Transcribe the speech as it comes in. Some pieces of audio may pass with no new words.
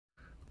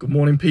Good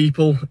morning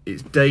people,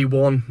 it's day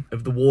one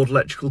of the Ward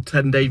Electrical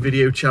 10-day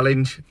video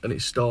challenge and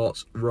it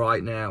starts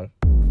right now.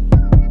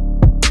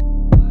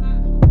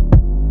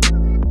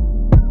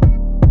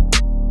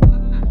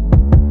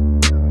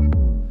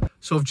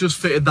 So I've just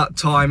fitted that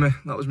timer.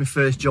 That was my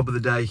first job of the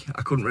day.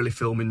 I couldn't really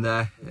film in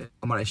there.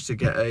 I managed to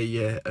get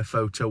a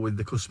photo with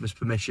the customer's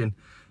permission.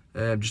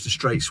 Just a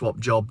straight swap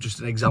job,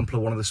 just an example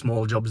of one of the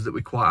small jobs that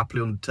we quite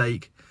happily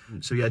undertake.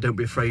 So yeah, don't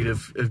be afraid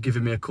of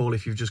giving me a call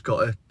if you've just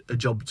got a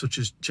job such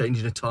as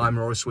changing a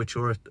timer or a switch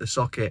or a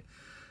socket.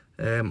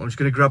 I'm just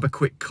going to grab a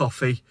quick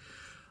coffee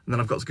and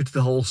then I've got to go to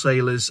the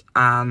wholesalers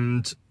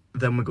and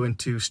then we're going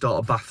to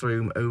start a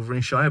bathroom over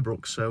in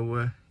Shirebrook.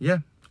 So yeah,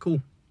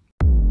 cool.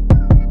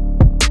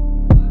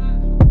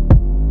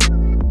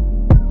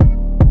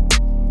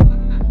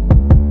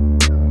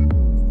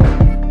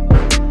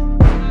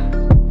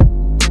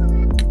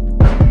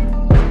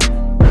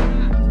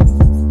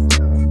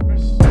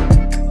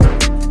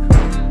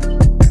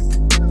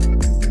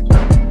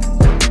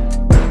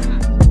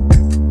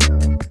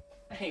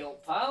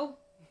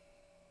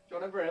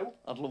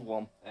 I'd love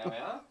one. There we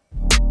are.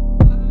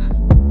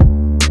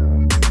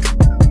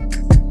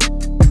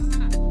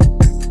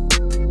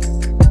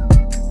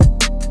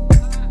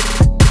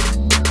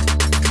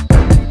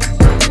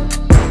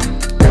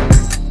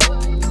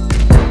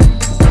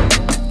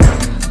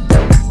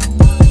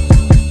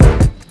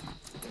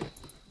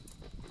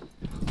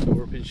 So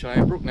we're up in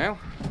Shirebrook now.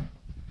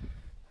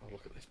 Have a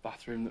look at this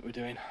bathroom that we're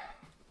doing.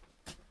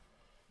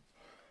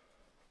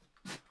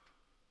 As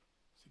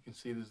you can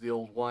see, there's the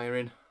old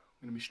wiring.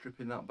 I'm going to be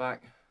stripping that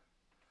back,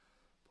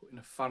 putting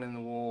a fan in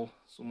the wall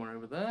somewhere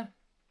over there.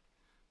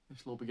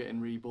 This will all be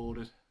getting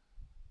reboarded,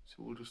 so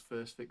we'll just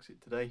first fix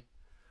it today.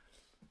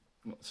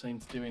 I've got the same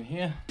to do in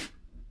here.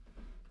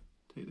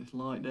 Take this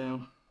light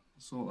down,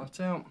 sort that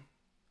out.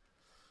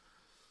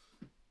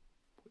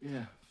 But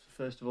yeah,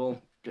 first of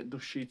all, get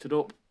dust sheeted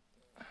up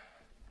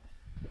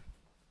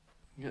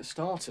and get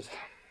started.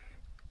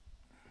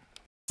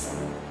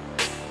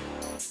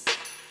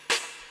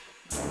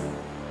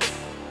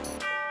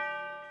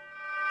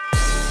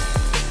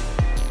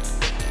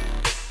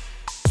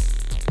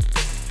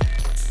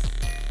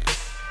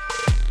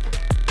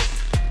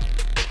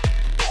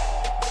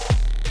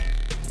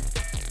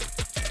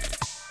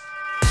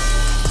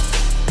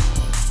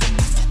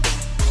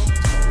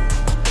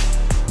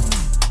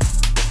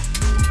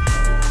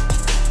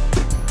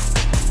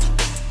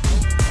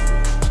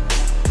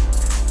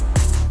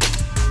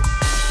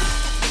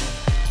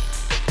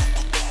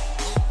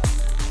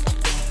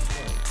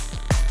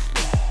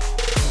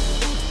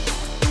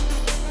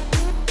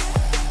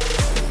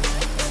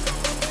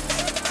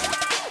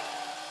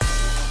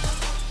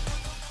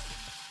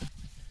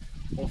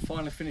 Well, I've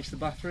finally finished the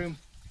bathroom.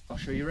 I'll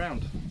show you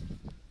around.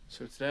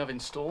 So today I've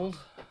installed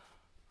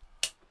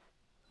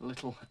a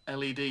little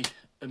LED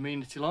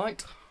amenity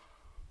light.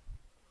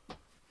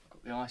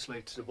 Got the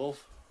isolators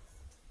above.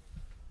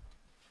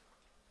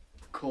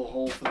 Core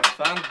hole for the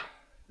fan.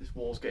 This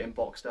wall's getting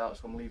boxed out,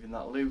 so I'm leaving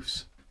that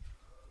loose.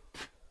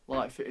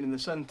 Light fitting in the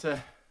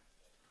centre.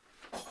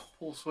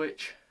 Pull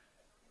switch.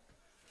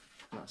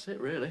 And that's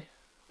it really.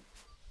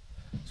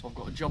 So I've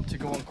got a job to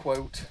go on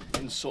quote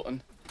in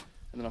Sutton.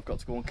 And then I've got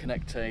to go and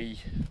connect a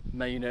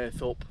main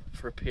earth up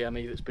for a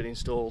PME that's been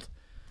installed.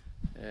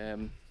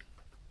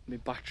 My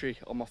battery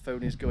on my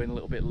phone is going a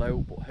little bit low,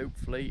 but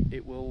hopefully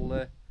it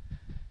will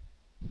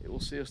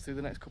see us through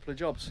the next couple of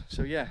jobs.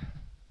 So yeah,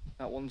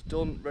 that one's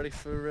done, ready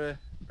for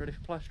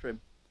plastering.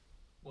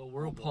 Well,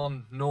 we're up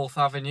on North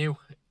Avenue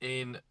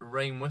in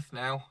Rainworth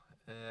now.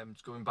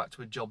 It's going back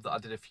to a job that I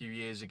did a few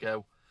years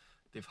ago.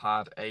 They've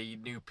had a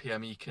new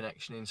PME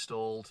connection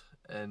installed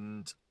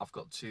and I've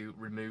got to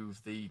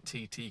remove the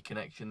TT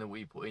connection that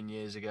we put in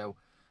years ago.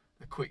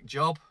 A quick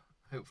job,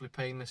 hopefully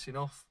painless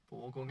enough, but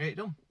we'll go and get it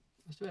done.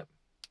 Let's do it.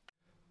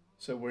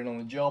 So we're in on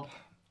the job.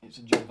 It's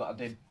a job that I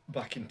did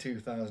back in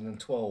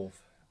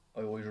 2012.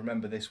 I always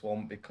remember this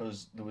one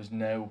because there was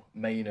no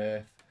main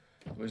earth,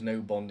 there was no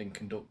bonding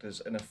conductors,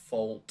 and a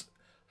fault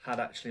had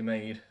actually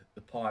made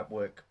the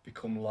pipework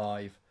become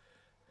live.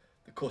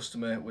 The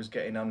customer was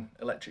getting an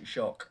electric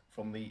shock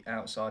from the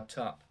outside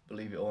tap,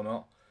 believe it or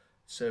not.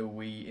 So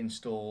we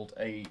installed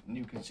a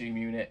new consumer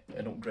unit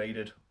and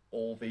upgraded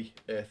all the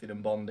earthing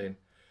and bonding.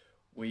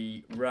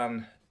 We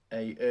ran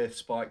a earth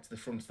spike to the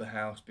front of the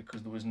house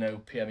because there was no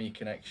PME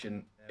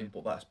connection,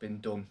 but that's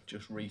been done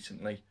just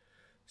recently.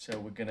 So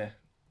we're gonna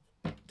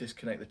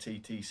disconnect the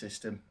TT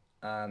system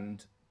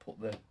and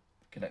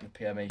connect the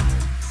PME.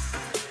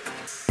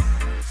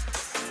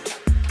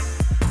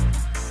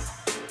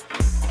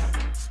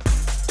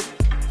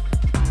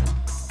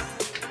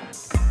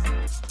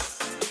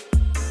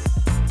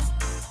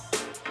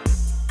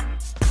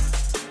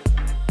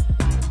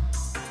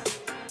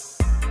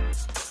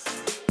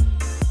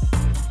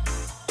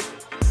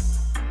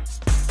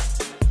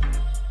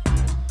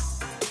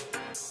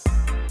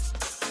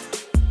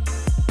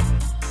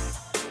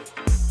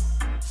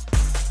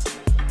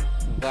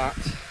 That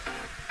is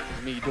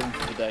me done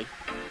for the day.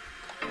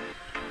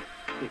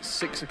 It's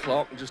 6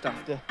 o'clock, just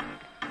after.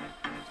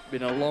 It's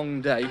been a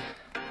long day,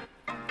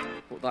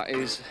 But that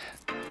is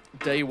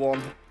day 1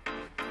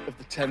 of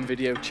the 10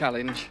 video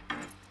challenge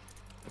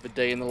of a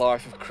day in the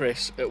life of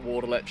Chris at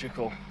Ward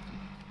Electrical.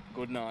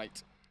 Good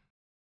night.